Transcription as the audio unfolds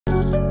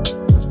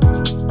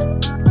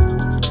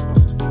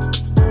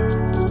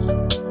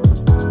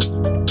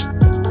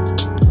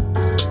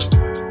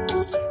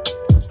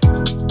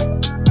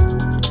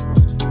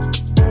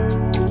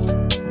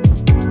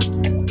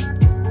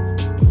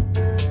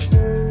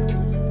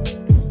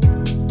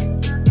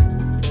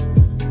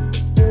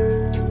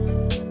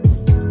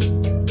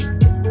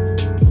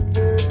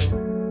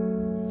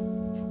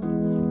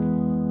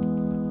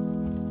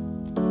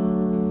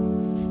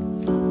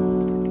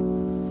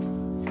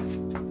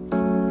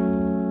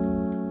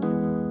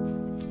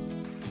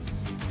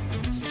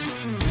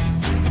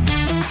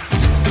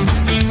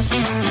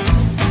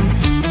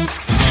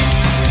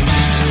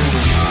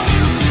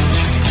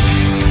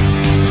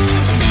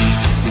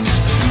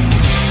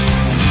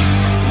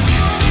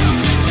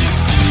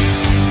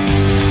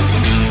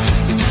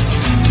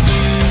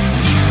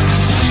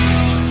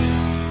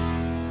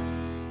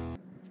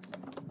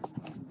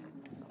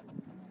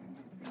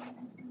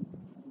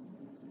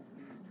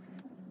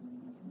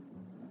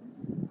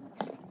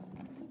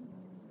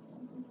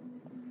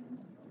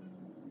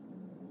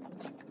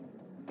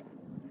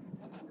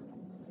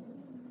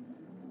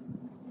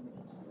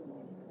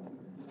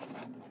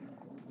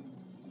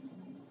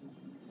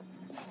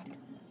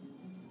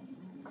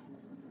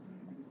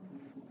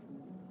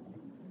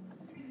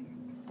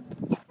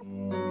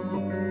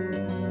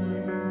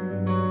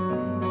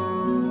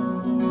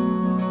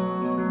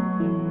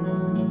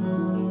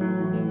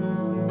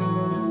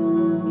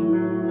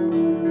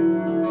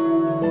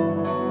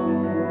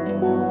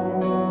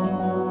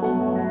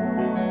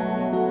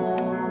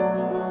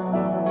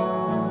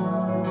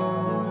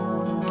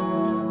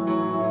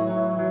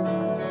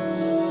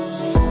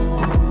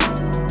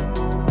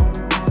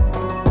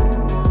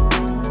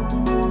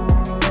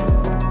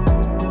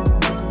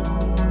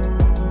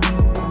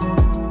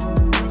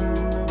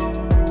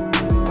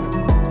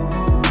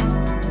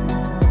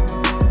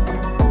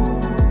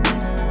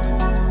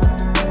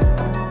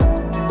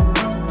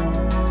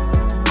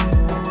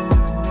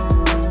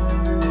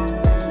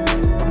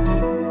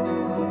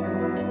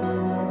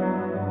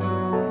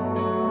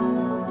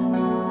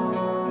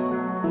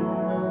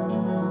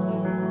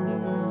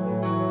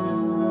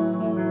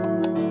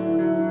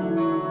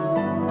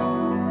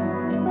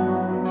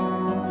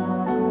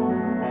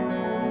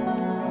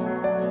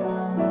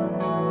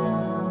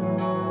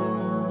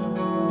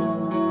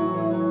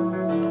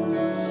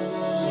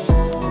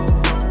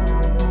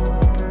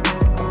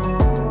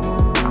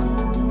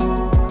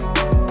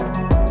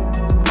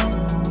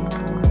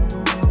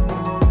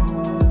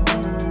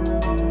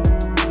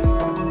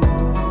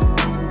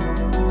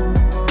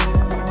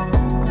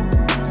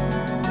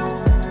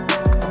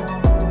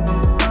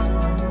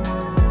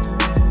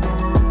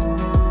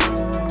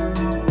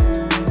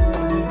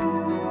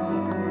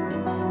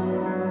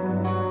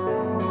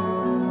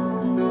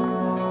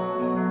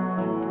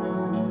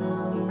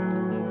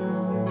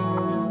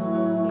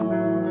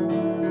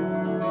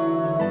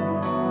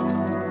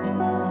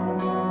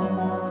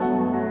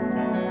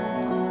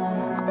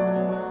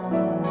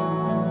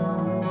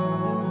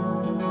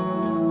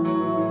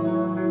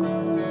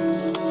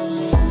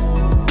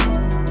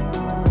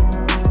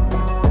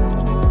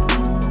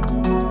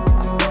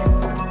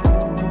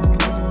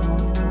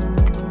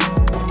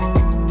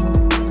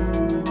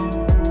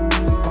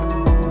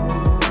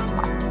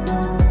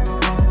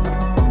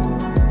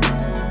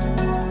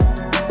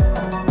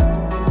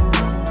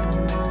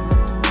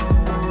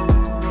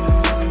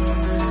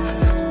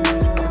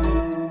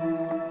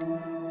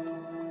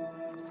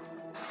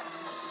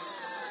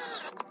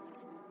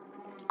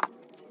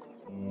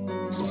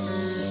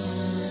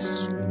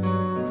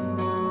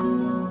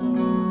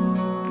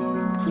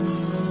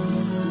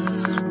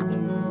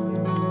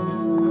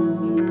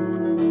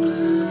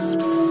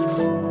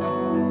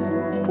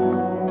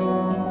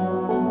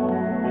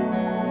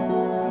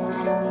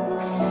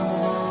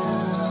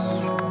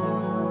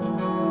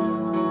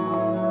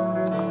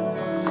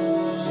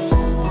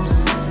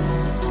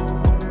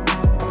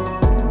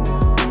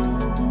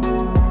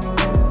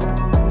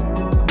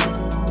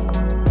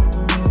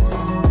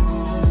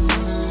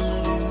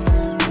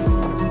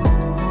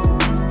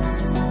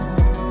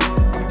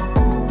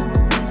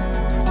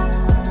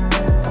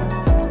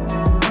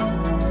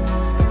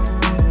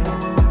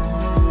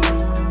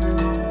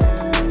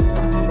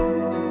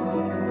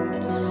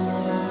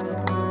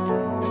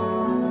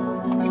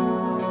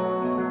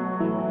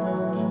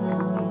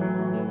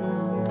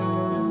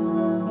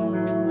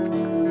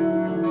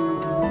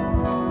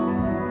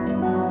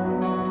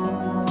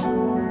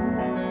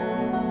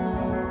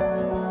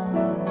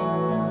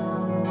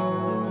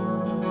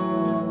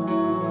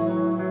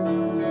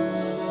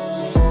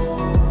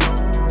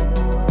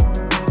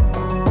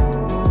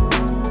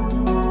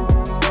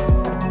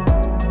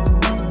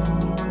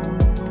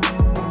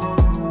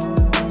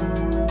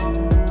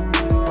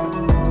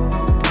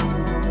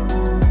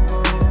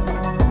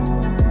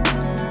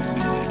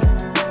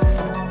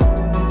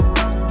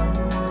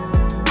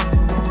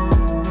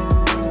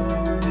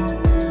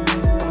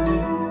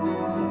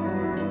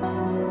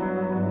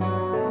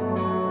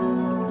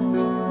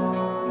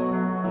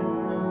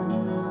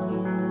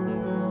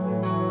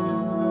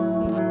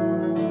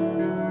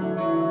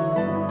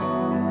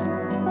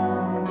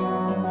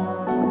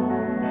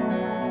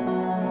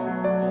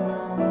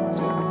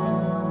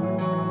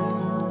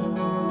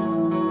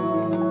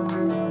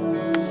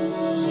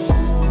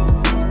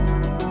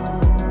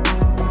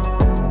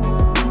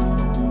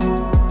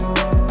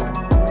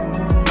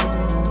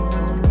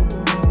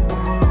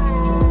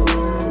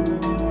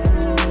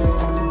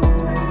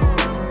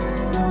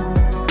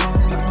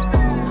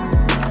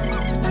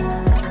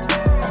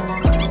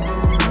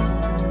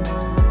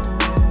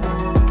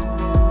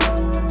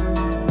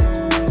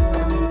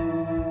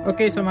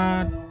Oke,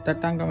 selamat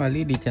datang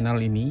kembali di channel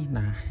ini.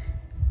 Nah,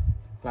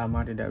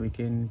 lama tidak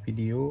bikin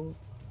video.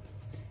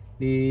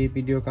 Di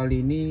video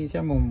kali ini saya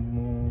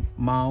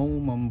mau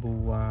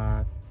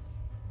membuat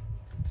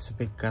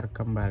speaker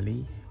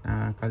kembali.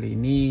 Nah, kali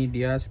ini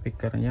dia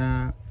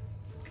speakernya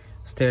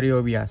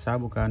stereo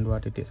biasa, bukan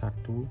 2.1.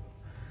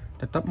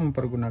 Tetap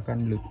mempergunakan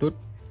Bluetooth.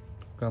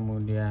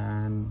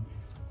 Kemudian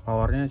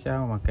powernya saya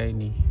memakai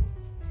ini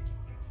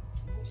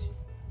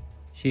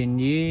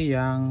xinyi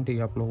yang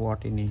 30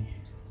 watt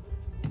ini.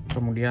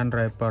 Kemudian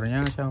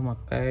drivernya saya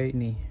memakai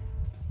ini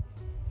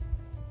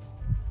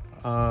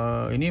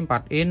 4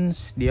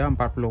 inch, dia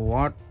 40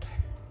 watt.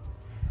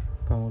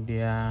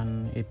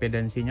 Kemudian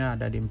impedansinya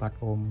ada di 4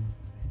 ohm.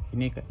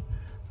 Ini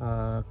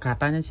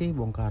katanya sih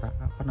bongkar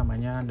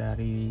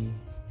dari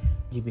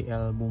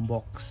JBL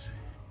Boombox.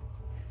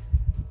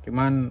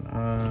 Cuman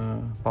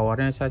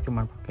powernya saya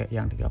cuma pakai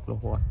yang 30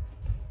 watt.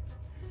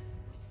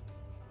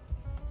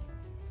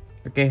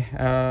 Oke,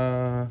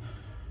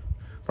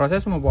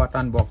 proses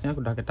pembuatan boxnya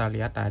sudah kita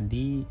lihat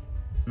tadi.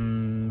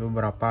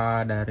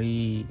 Beberapa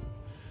dari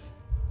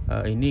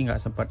ini nggak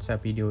sempat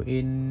saya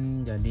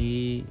videoin,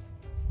 jadi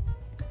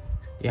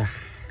ya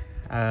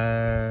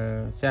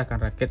saya akan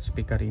rakit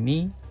speaker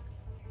ini.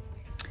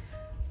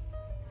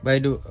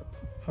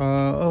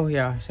 Oh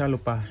ya, saya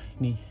lupa,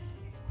 nih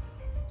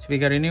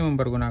speaker ini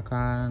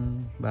mempergunakan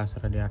bass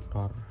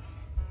radiator.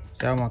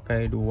 Saya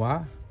memakai 2,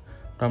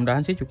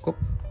 mudah-mudahan sih cukup,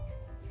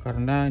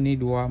 karena ini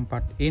 4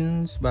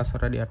 inch, bass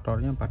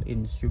radiatornya 4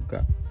 inch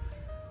juga.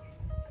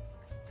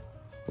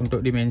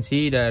 Untuk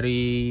dimensi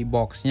dari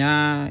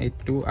boxnya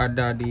itu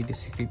ada di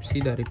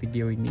deskripsi dari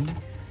video ini.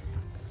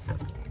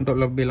 Untuk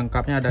lebih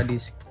lengkapnya ada di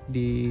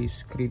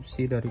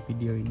deskripsi dari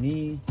video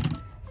ini.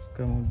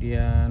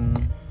 Kemudian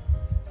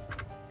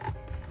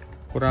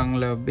kurang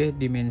lebih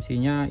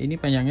dimensinya, ini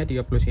panjangnya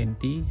 30 cm,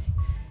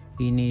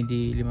 ini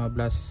di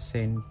 15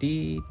 cm,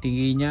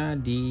 tingginya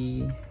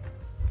di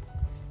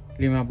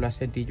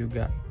 15 cm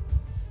juga,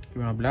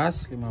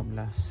 15.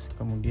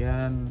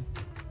 Kemudian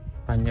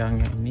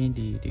panjangnya ini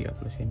di 30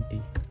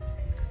 cm.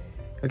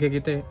 Oke,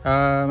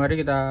 mari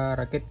kita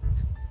rakit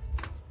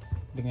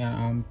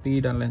dengan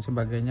ampli dan lain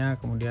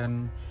sebagainya.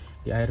 Kemudian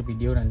di akhir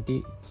video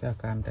nanti saya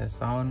akan tes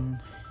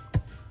sound.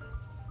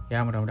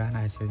 Ya, mudah-mudahan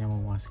hasilnya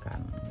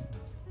memuaskan.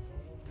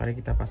 Mari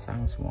kita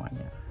pasang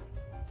semuanya.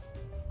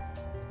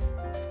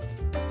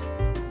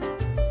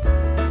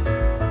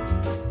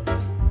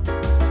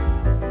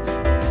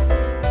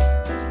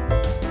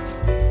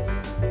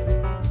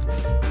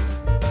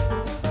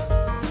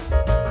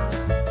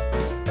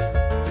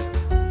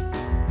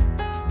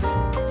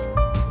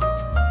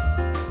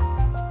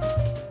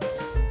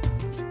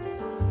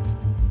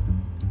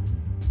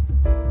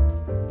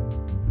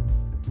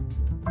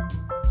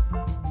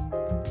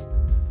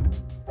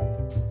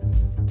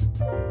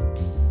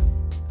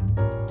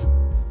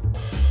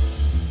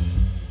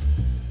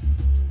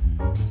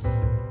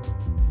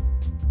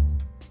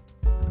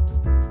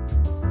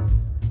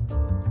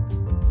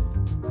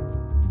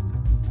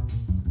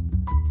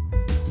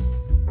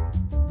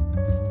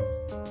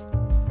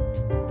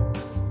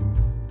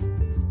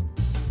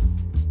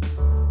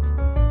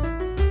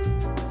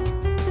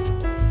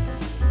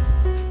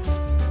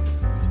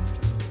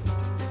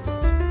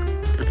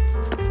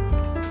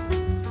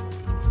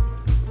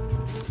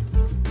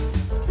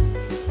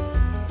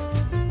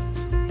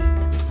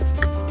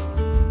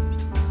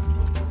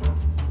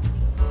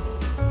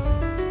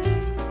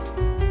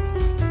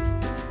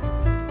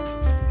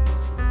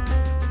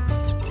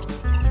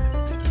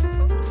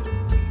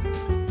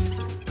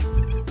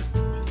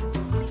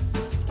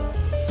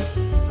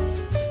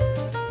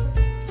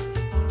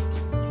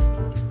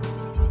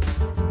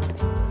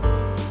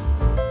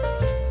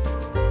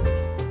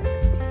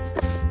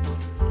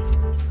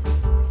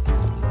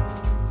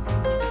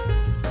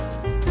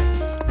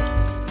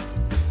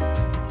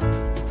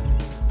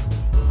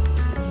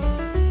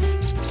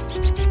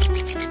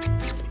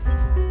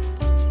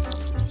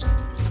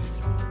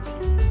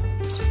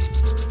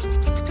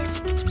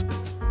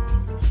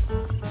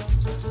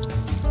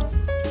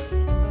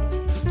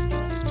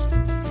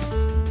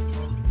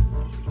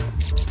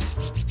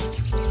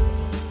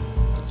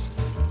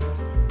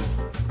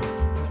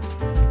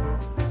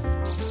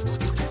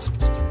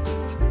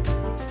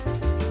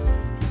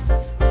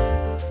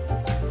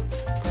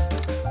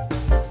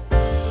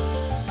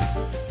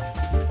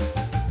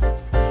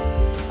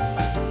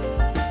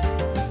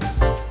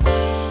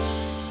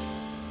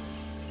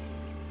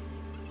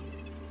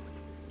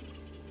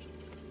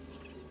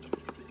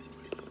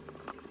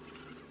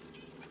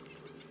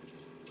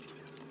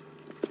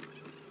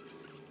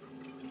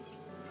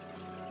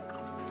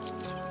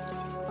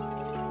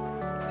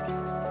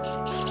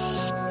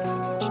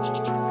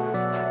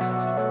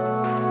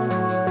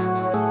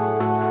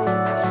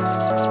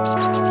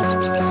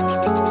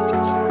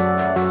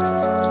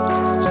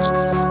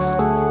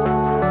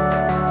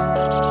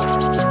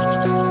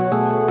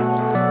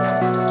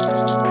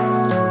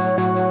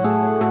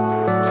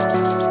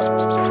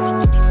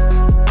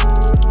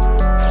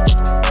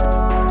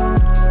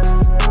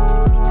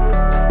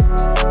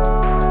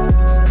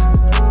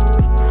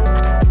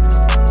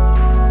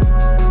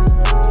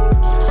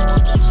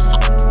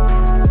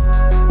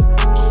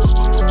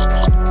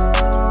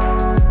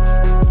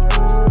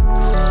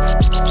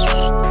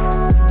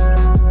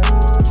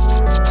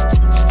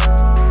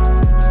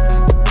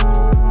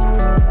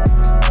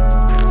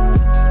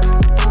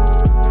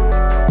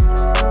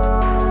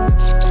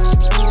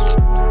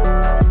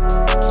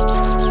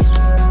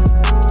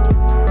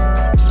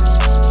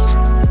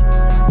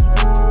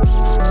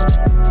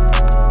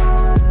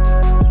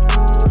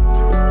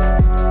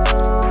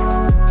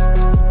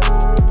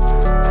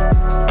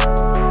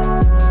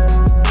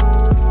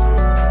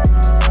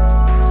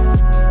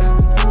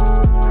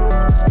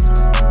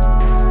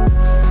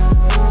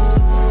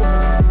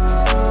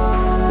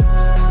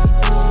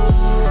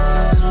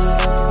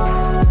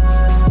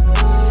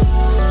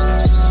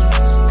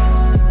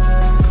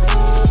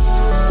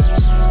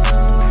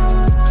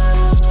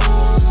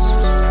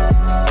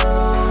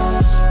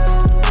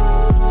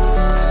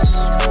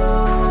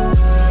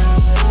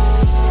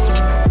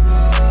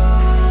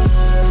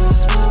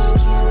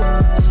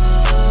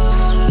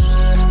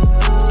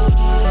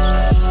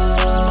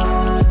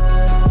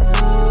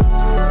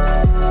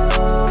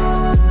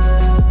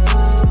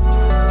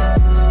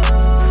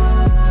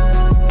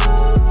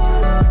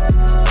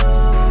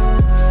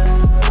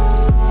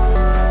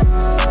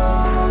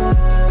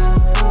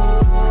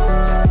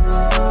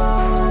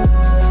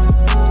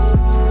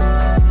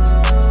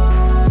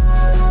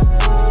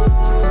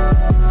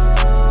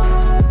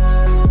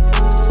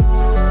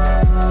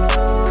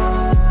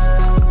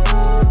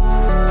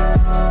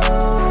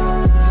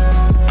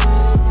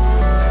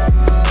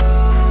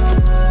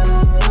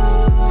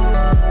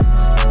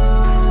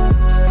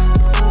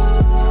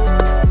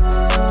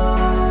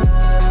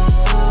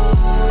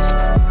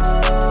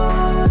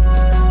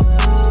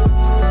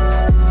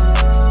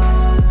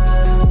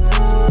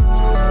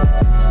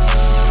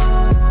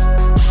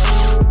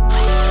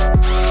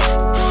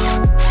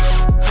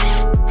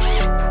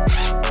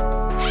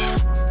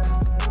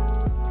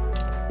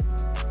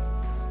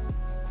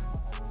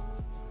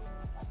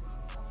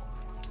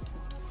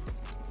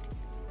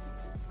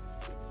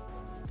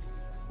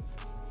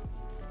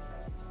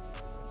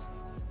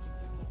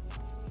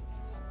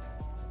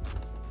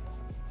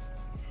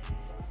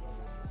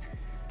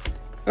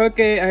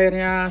 Oke,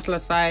 akhirnya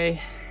selesai.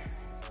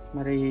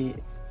 Mari,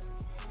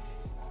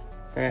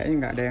 kayaknya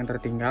nggak ada yang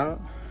tertinggal.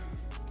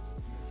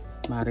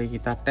 Mari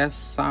kita tes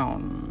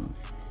sound.